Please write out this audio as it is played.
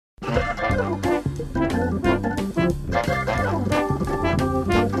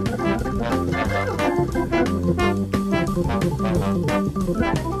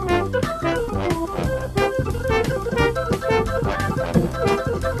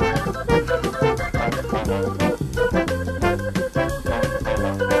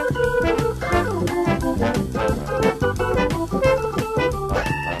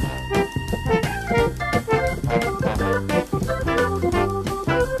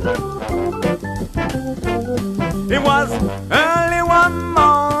It was early one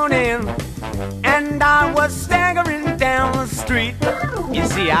morning, and I was staggering down the street. You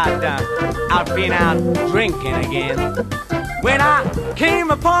see, I'd been out drinking again when I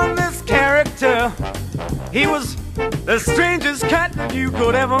came upon this character. He was the strangest cat that you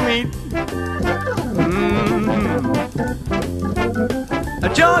could ever meet.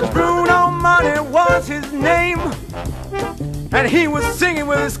 George Bruno Money was his name, and he was singing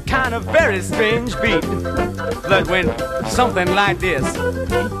with this kind of very strange beat that went something like this.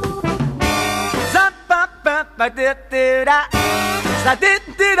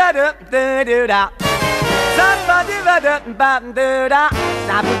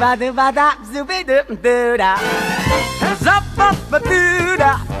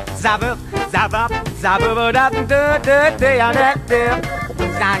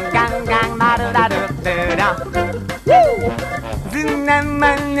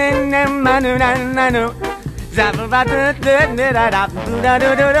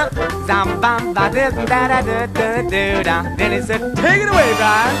 Then he said, take it away,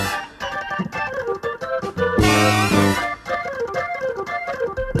 Brian.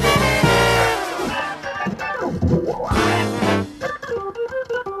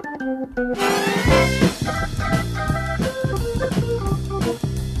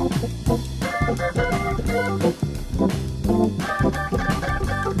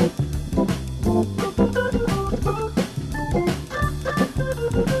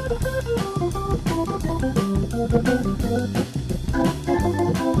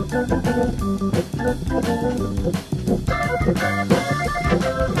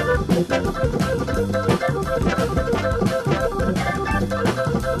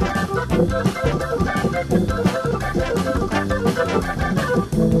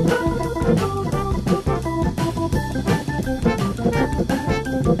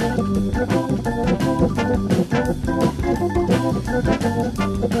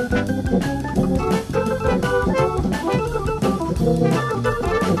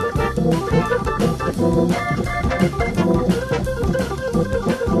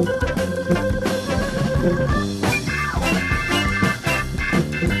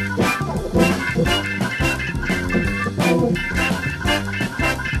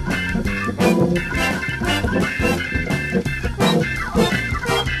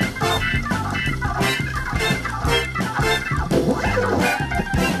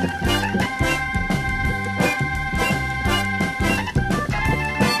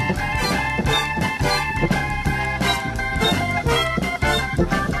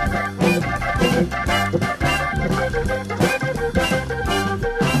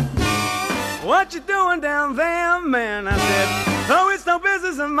 What you doing down there, man? I said, oh, it's no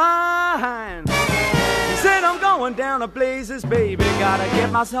business of mine. He said, I'm going down to places, baby, gotta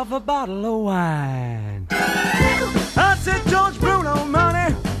get myself a bottle of wine. I said, George Bruno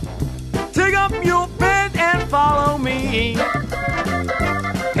Money, take up your bed and follow me.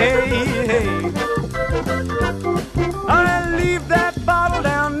 Hey, hey, I'll leave that bottle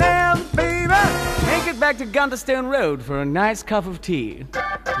down there, baby, and get back to Gunterstone Road for a nice cup of tea.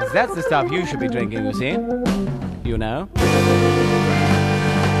 'Cause that's the stuff you should be drinking, you see. You know?